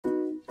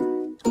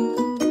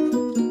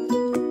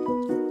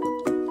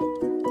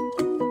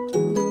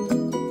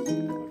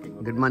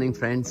morning,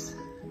 friends.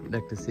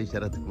 Dr. C.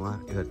 Sharath Kumar,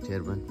 your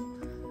chairman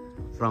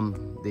from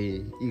the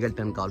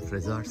Eagleton Golf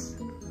Resorts.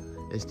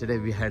 Yesterday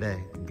we had a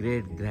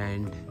great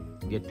grand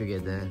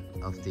get-together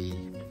of the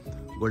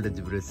Golden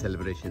Jubilee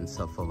celebrations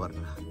of our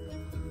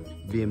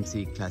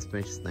BMC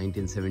classmates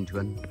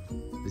 1971.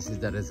 This is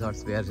the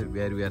resorts where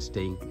we are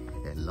staying,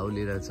 a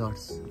lovely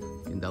resorts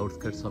in the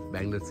outskirts of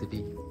Bangalore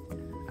city,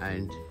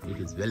 and it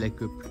is well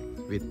equipped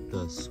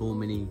with so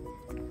many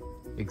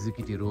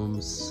executive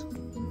rooms,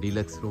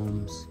 deluxe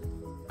rooms,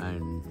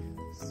 and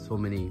so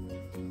many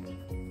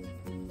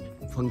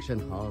function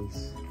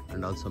halls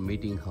and also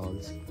meeting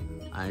halls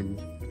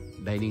and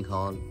dining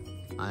hall,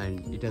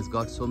 and it has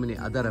got so many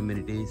other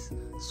amenities: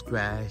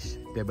 squash,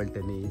 table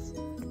tennis,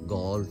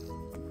 golf,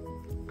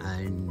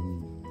 and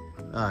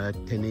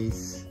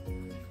tennis,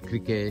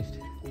 cricket,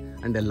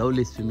 and a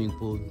lovely swimming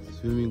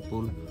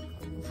pool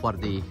for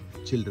the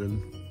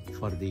children,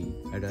 for the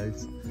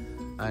adults,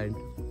 and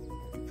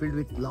filled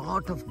with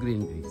lot of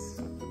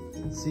greeneries.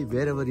 See,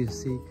 wherever you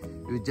see,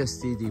 you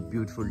just see the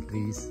beautiful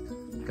trees,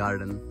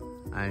 garden,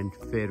 and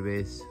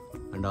fairways,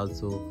 and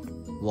also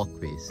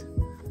walkways.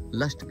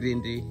 Lush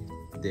greenery.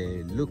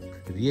 They look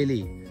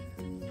really,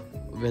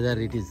 whether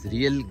it is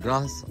real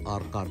grass or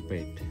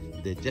carpet,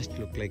 they just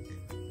look like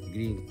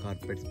green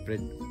carpet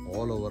spread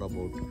all over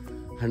about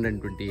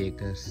 120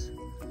 acres.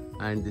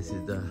 And this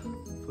is the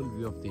full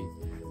view of the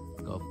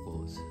golf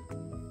course.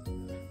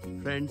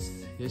 Friends,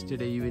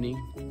 yesterday evening,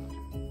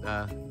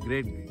 the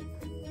great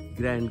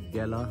grand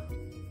gala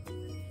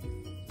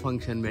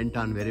function went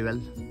on very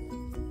well.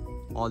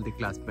 All the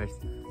classmates,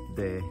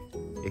 they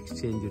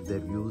exchanged their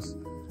views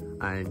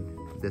and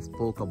they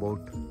spoke about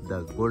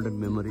the golden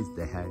memories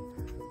they had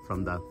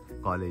from the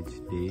college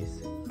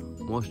days.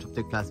 Most of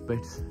the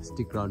classmates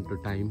stick on to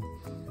time,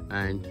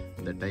 and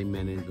the time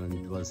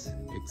management was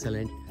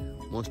excellent.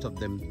 Most of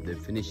them, they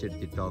finished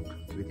the talk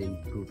within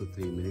 2 to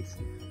 3 minutes.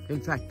 In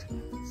fact,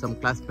 some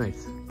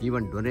classmates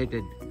even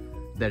donated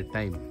their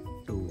time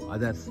to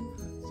others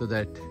so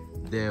that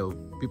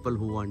people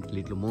who want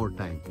little more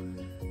time,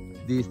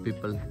 these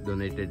people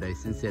donated. I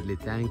sincerely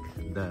thank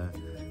the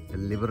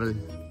liberal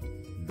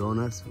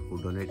donors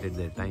who donated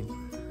their time,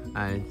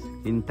 and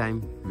in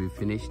time we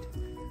finished.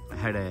 I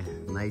had a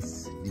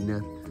nice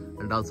dinner,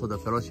 and also the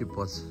fellowship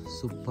was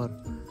super,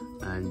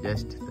 and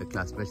just the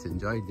classmates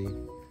enjoyed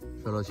the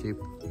fellowship,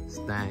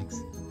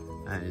 snacks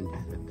and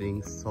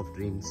drinks, soft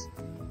drinks,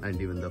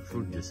 and even the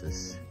fruit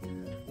juices.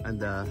 And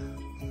the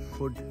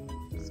food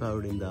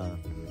served in the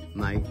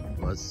night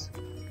was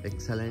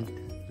excellent,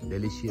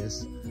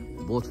 delicious,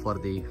 both for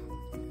the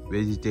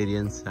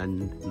vegetarians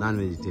and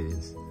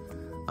non-vegetarians.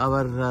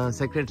 Our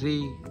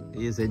secretary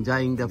is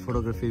enjoying the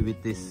photography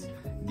with this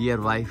dear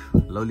wife,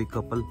 lovely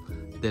couple.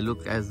 They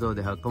look as though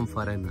they have come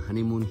for an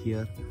honeymoon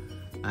here,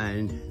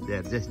 and they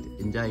are just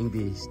enjoying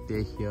the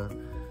stay here.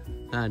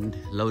 And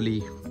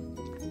lovely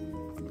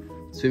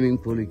swimming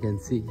pool you can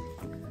see,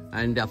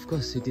 and of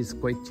course it is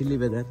quite chilly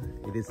weather.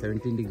 It is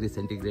 17 degrees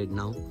centigrade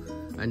now,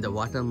 and the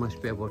water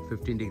must be about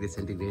 15 degrees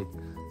centigrade,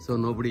 so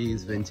nobody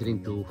is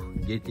venturing to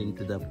get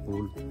into the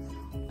pool.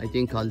 I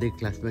think all the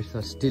classmates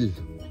are still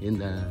in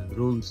the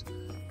rooms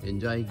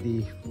enjoying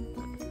the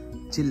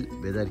chill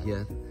weather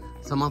here.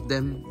 Some of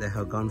them, they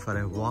have gone for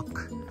a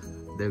walk.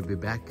 They will be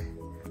back.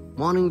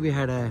 Morning we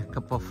had a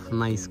cup of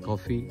nice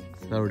coffee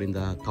served in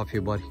the coffee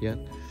bar here,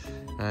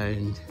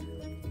 and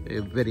a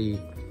very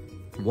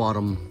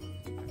warm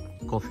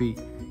coffee.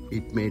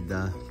 It made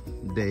the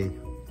day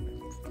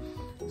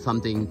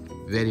something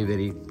very,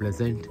 very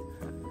pleasant,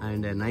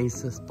 and a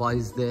nice spa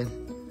is there.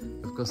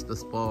 Of course, the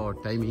spa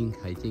timing,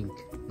 I think,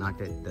 not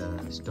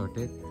yet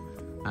started,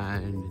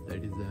 and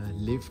that is a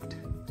lift,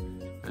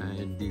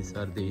 and these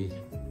are the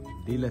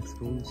deluxe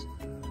rooms,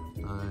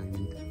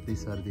 and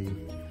these are the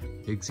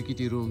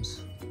executive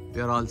rooms.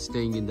 We are all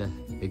staying in the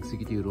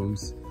executive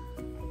rooms,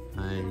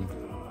 and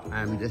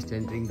I am just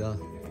entering the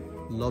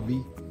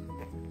lobby.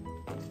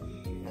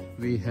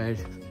 We had,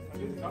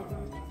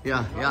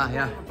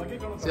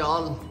 see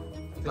all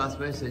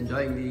classmates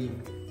enjoying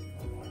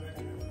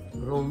the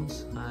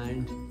rooms,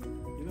 and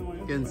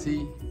you can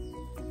see.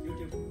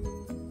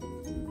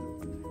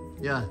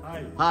 Yeah.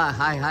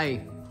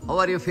 Hi. How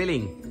are you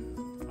feeling?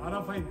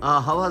 Fine.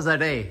 How was the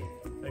day?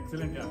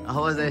 Excellent, yeah.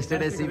 How was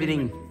yesterday's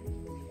evening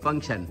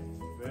function?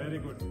 Very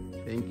good.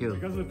 Thank you.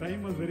 Because the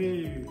time was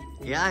very...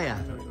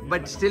 Yeah.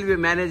 But still we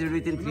managed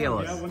within 3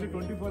 hours. Yeah, only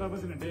 24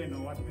 hours in a day,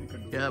 what we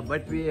can do. Yeah,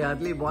 but we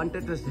early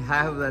wanted to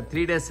have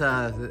 3 days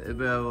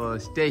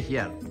stay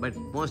here. But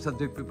most of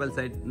the people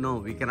said, no,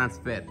 we cannot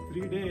spare.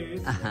 3 days,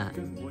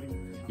 because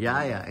boring.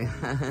 Yeah.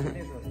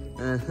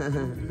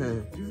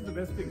 This is the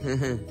best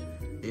thing.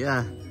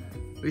 Yeah.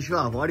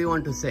 Vishwa, what do you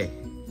want to say?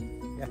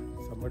 Yeah,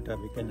 somewhat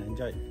we can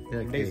enjoy. Okay.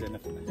 1 day is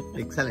enough.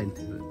 Excellent.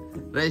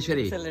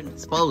 Rajeshwari,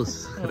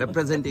 spouse,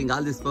 representing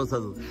all the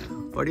spouses.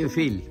 What do you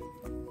feel?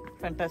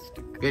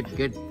 Fantastic.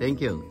 Good.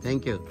 Thank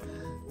you.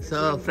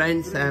 So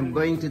friends, I am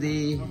going to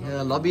the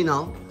lobby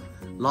now.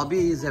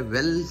 Lobby is a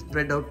well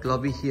spread out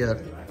lobby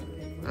here.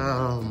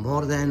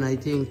 More than I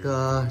think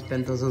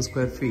 10,000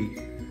 square feet.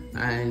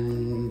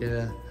 And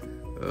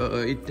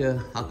it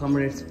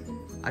accommodates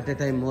at a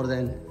time more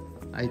than,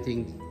 I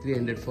think,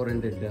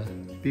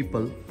 300-400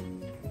 people.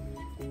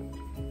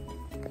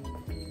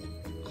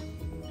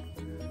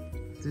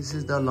 This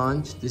is the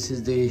lounge. This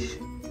is the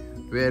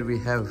where we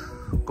have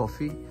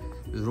coffee.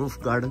 Roof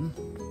garden.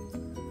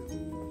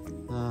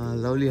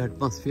 Lovely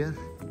atmosphere.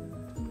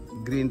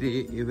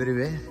 Greenery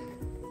everywhere.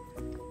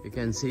 You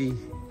can see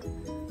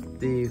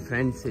the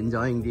friends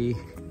enjoying the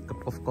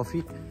cup of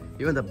coffee.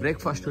 Even the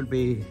breakfast will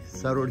be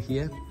served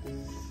here.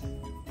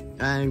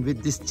 And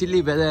with this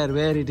chilly weather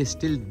where it is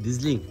still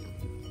drizzling,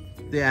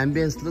 the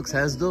ambience looks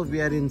as though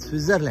we are in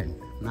Switzerland,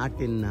 not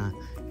in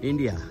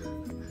India.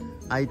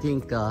 I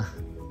think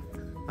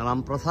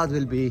Ram Prasad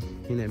will be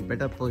in a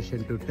better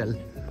position to tell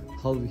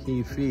how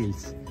he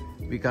feels,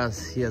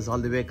 because he has all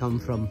the way come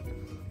from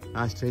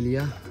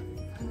Australia,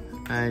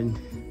 and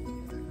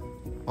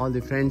all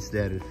the friends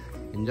there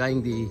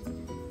enjoying the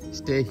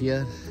stay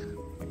here.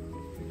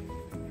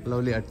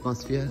 Lovely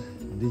atmosphere,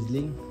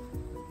 drizzling,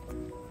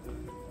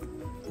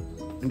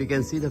 and you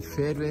can see the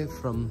fairway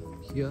from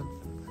here.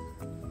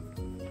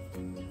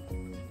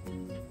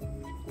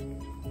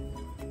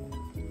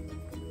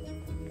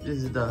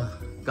 This is the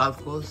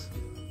golf course.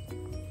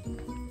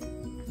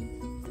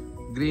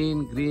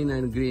 Green, green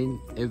and green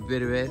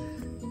everywhere,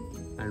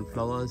 and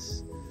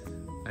flowers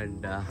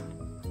and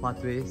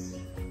pathways.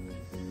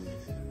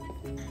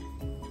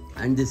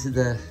 And this is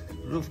the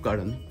roof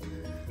garden,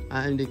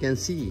 and you can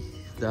see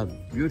the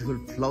beautiful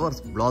flowers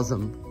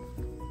blossom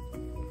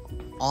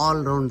all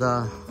around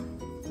the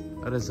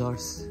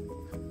resorts.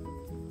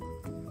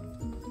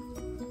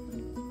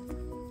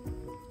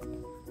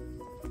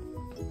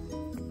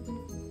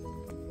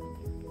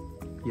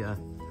 Yeah,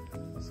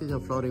 see the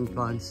flowering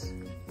plants.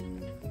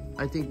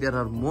 I think there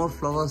are more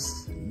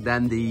flowers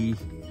than the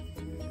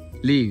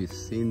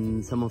leaves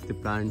in some of the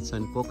plants,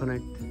 and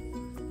coconut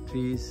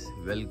trees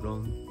well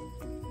grown.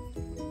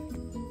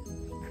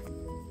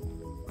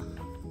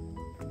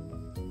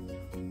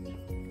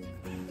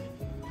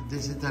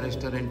 This is the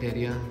restaurant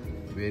area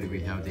where we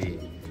have the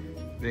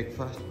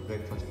breakfast.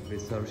 Breakfast will be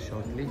served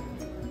shortly.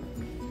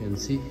 You can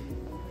see.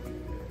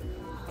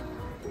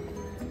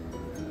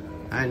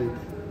 And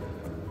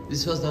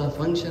this was the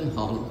function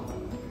hall,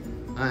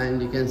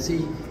 and you can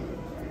see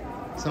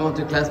some of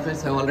the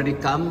classmates have already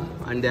come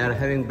and they are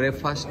having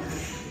breakfast.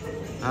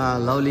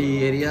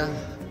 Lovely area,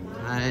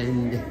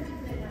 and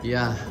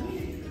yeah,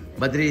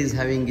 Badri is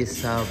having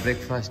his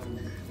breakfast,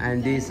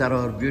 and these are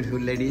our beautiful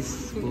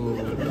ladies who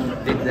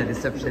did the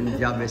reception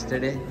job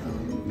yesterday,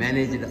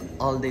 managed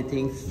all the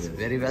things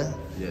very well.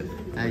 Yes.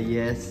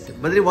 Yes.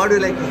 Badri, what do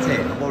you like to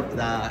say about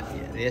the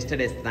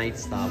yesterday's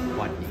night's party?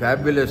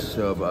 Fabulous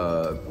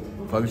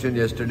function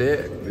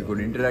yesterday. We could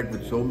interact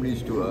with so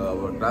many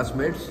our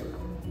classmates,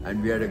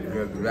 and we had a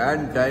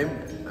grand time.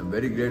 I'm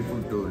very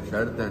grateful to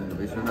Sharath and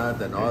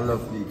Vishwanath and all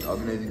of the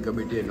organizing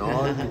committee and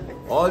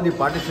all the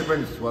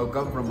participants who have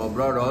come from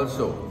abroad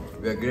also.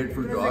 We are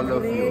grateful to all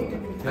of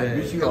you. I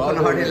wish you all.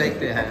 What do you like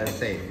to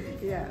say?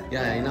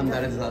 Yeah. Inam,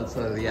 that is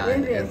also,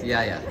 yes,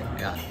 yeah.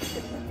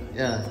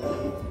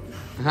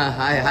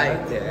 Hi.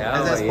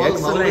 As a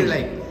spouse, how do you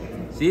like?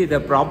 See, the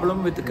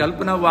problem with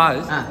Kalpana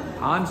was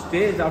on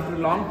stage after a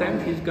long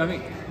time she's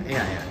coming.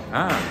 Yeah.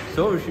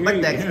 So she.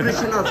 But the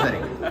expression was very.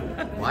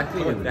 What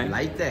we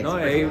like the expression. No,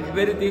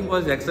 everything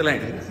was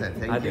excellent. Thank you, sir.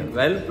 Thank I you. think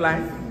well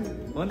planned.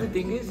 Only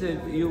thing is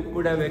you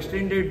could have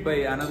extended by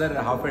another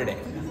half a day.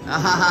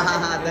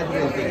 That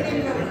will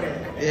think.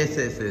 Yes.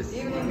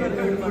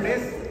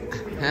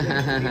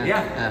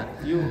 Yeah.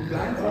 You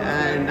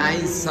planned.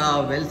 Nice,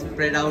 well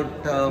spread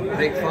out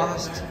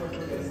breakfast.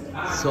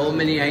 So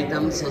many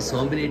items,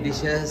 so many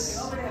dishes.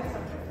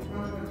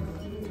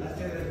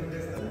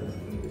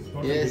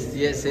 Yes.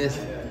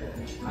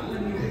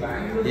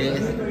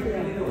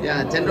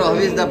 Yeah, Chandra, how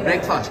is the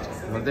breakfast?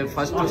 Was the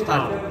first to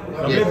start?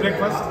 Lovely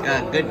breakfast.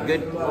 Yeah,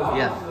 good.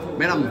 Yeah.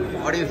 Madam,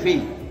 how do you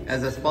feel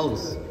as a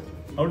spouse?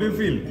 How do you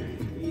feel?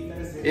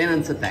 Yen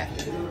ansutta?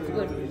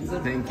 Good.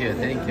 Thank you.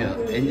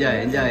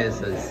 Enjoy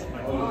yourselves.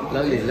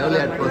 Lovely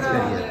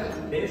atmosphere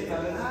here.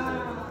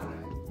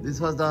 This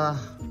was the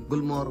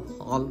Gulmore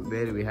Hall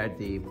where we had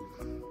the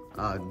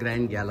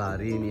Grand Gala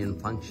reunion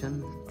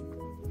function.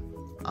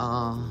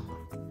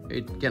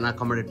 It can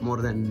accommodate more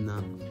than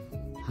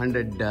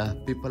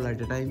 100 people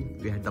at a time.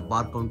 We had the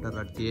bar counter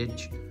at the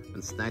edge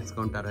and snacks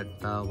counter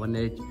at one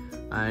edge,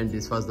 and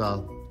this was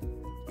the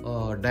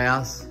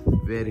dais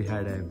where we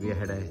had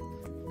a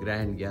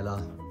Grand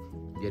Gala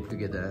get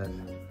together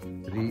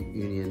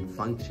reunion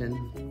function,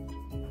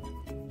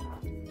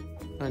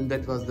 and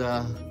that was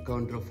the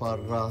counter for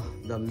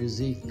the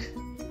music.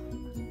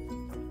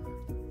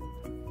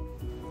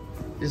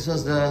 This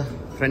was the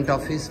front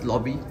office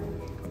lobby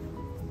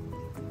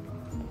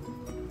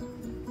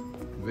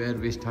where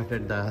we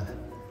started the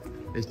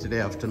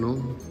yesterday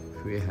afternoon.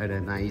 We had a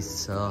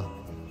nice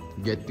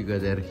get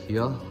together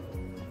here.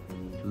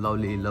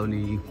 Lovely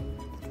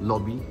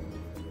lobby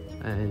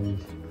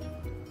and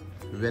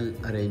well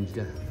arranged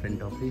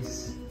front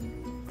office.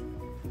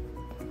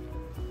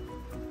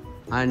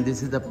 And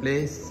this is the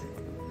place,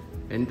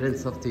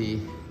 entrance of the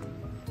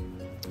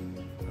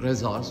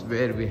resorts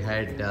where we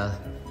had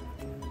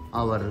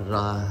our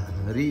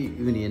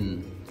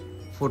reunion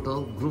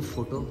photo, group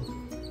photo.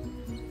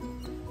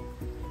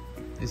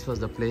 This was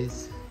the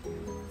place.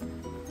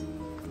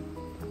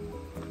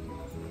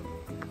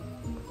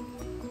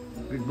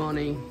 Good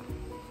morning.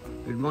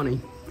 Good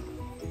morning.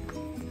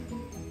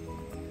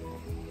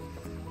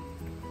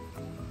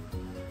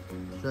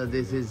 So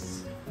this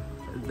is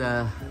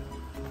the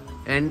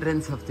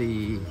entrance of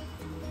the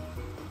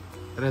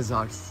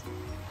resorts.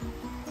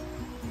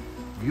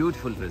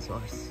 Beautiful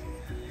resorts.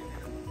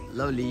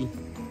 Lovely.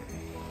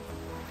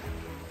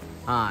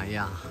 Ah,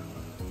 yeah.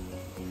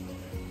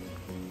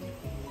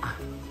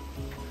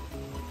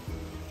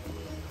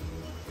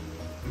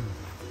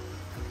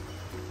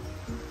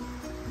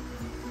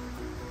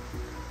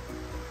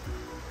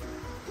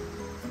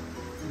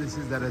 This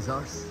is the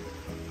resorts,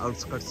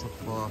 outskirts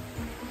of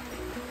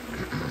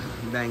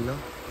Bangalore,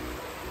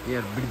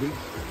 near Bidadi.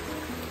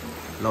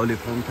 Lovely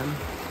fountain.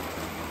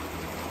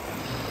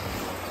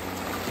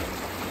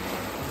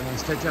 The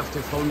statue of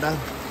the founder,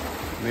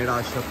 made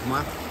of Sharath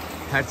Kumar.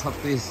 Hats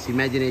off to his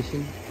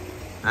imagination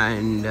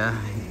and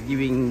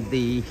giving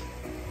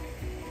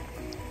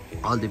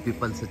all the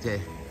people such a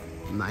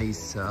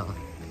nice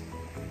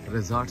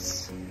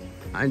resorts.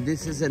 And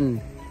this is an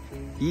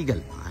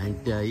eagle,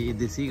 and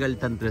this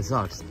Eagleton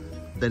resorts,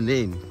 the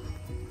name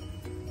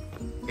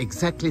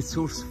exactly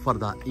suits for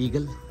the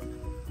eagle,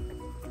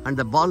 and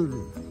the ball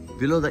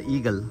below the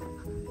eagle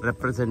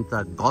represents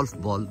the golf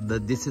ball.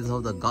 This is how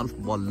the golf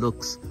ball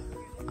looks,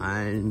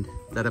 and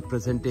the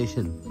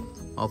representation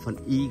of an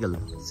eagle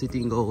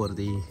sitting over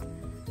the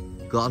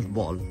golf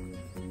ball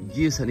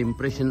gives an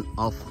impression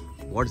of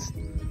what's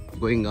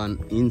going on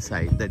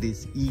inside. That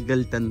is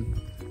Eagleton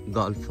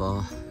Golf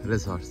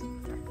Resorts.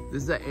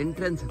 This is the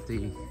entrance of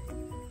the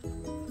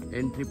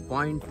entry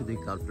point to the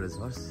golf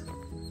resorts,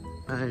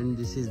 and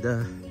this is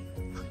the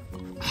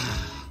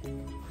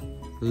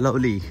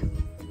lovely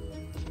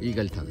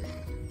Eagleton.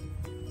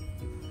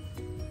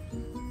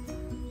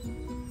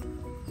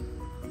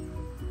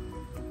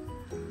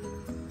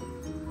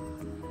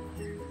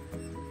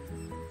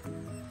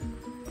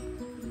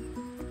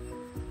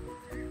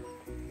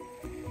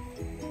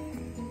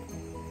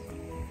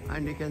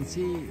 And you can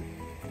see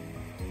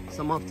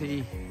some of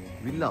the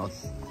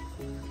villas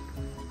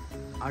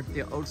at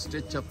the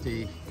outstretch of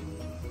the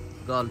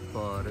golf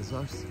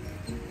resorts.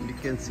 You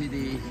can see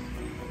the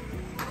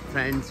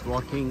friends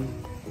walking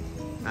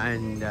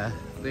and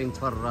going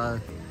for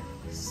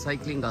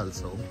cycling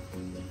also.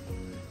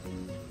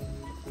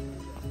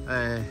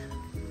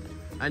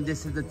 And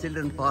this is the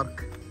children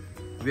park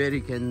where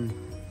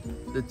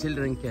the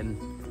children can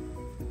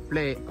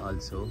play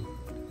also.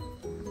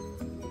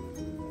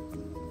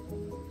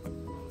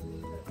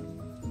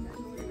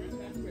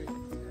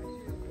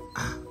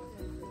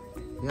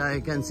 Yeah,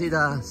 you can see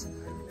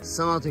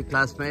some of the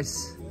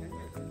classmates.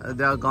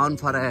 They are gone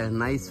for a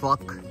nice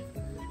walk.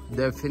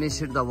 They have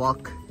finished the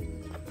walk,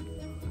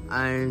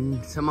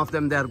 and some of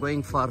them they are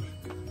going for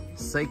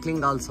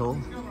cycling also.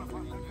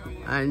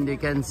 And you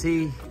can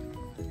see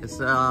it's,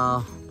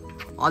 all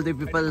the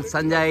people: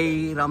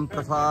 Sanjay,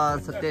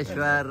 Ramprasad,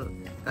 Sateshwar,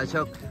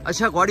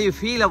 Ashok. What do you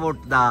feel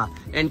about the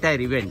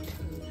entire event?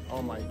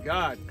 Oh my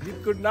God,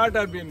 it could not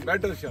have been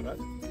better,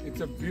 Sharath.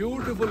 It's a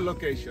beautiful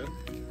location.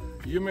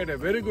 You made a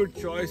very good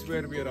choice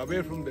where we are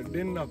away from the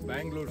din of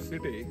Bangalore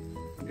city.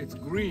 It's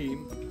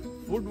green,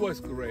 food was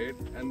great,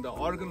 and the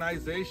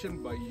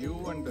organization by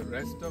you and the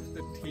rest of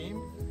the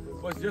team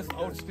was just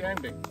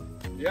outstanding.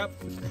 Yep.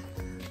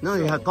 No,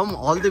 you have come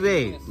all the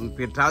way.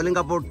 We're traveling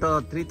about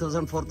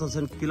 3,000,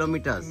 4,000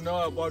 kilometers.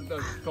 No, about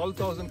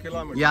 12,000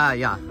 kilometers. Yeah.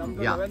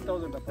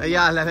 11,000.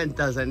 Yeah,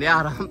 11,000.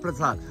 Yeah, Ram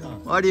Prasad.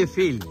 What do you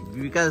feel?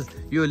 Because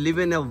you live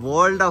in a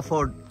world of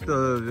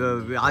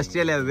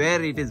Australia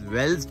where it is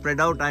well spread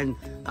out and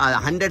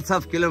hundreds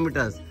of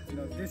kilometers.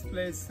 This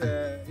place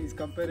is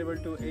comparable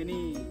to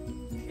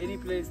any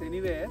place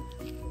anywhere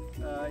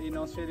in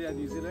Australia and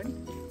New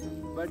Zealand.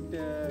 But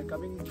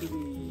coming to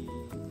the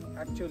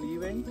actual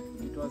event,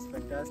 it was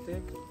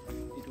fantastic.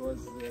 It was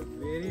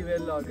very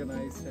well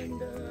organized, and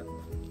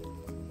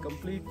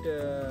complete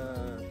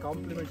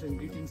compliments and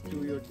greetings to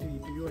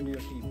you and your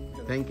team.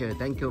 Thank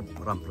you,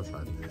 Ram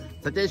Prasad.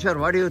 Sateshwar,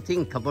 what do you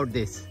think about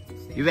this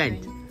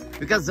event?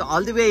 Because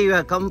all the way you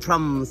have come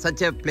from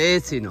such a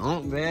place,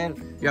 where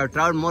you have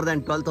traveled more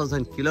than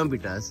 12,000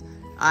 kilometers.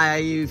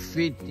 If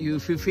you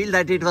feel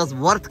that it was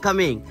worth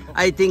coming,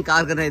 I think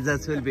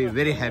organizers will be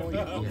very happy.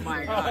 Oh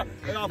my God!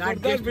 Not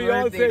that just we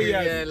all worth say it,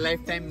 yes. it's a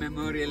lifetime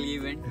memorial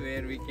event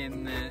where we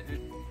can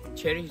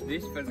cherish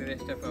this for the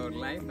rest of our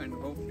life and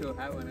hope to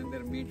have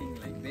another meeting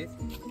like this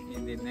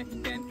in the next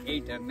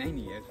 8 or 9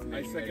 years.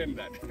 I second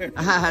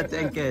that.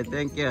 Thank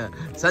you.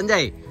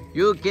 Sanjay,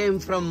 you came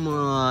from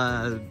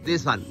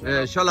this one,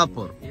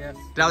 Sholapur. Yes.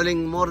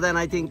 Traveling more than,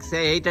 I think,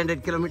 say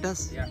 800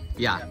 kilometers?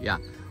 Yeah.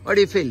 What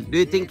do you feel? Do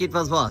you think it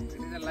was worth? It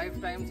is a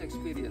lifetime's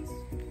experience.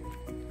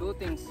 Two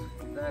things.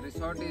 The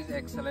resort is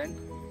excellent.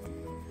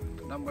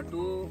 Number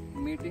 2,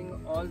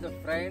 meeting all the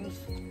friends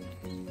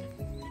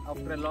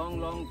after a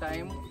long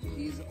time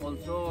is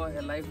also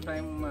a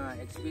lifetime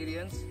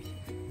experience.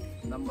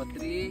 Number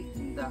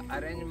 3, the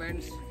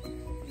arrangements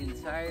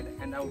inside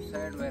and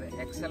outside were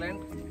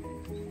excellent.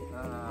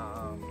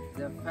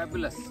 They're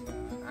fabulous.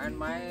 And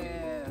my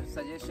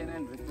suggestion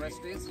and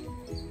request is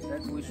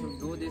that we should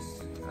do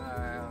this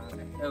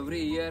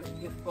every year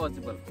if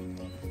possible,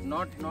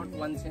 not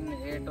once in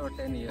 8 or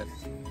 10 years.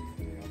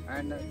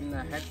 And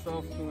hats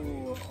off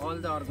to all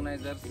the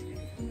organizers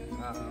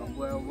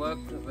who have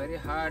worked very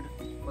hard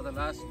for the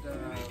last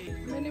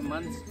many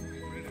months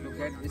to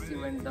get this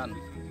event done.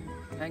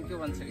 Thank you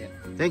once again.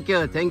 Thank you,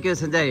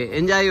 Sanjay.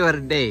 Enjoy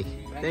your day.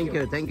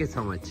 Thank you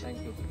so much.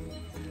 Thank you.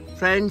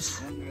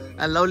 Friends,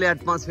 a lovely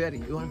atmosphere.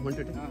 You want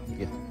to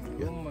take?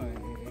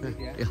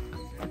 Yeah.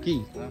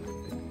 Key.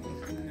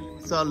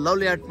 So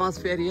lovely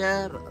atmosphere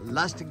here,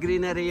 lush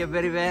greenery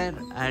everywhere,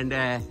 and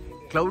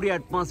cloudy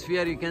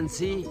atmosphere you can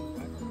see,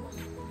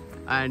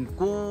 and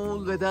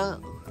cool weather.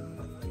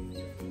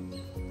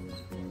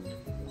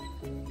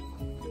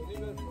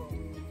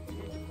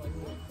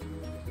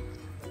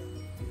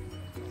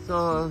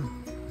 So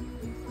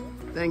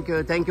thank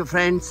you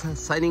friends.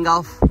 Signing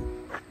off,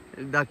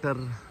 Dr.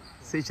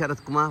 C.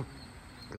 Sharath Kumar.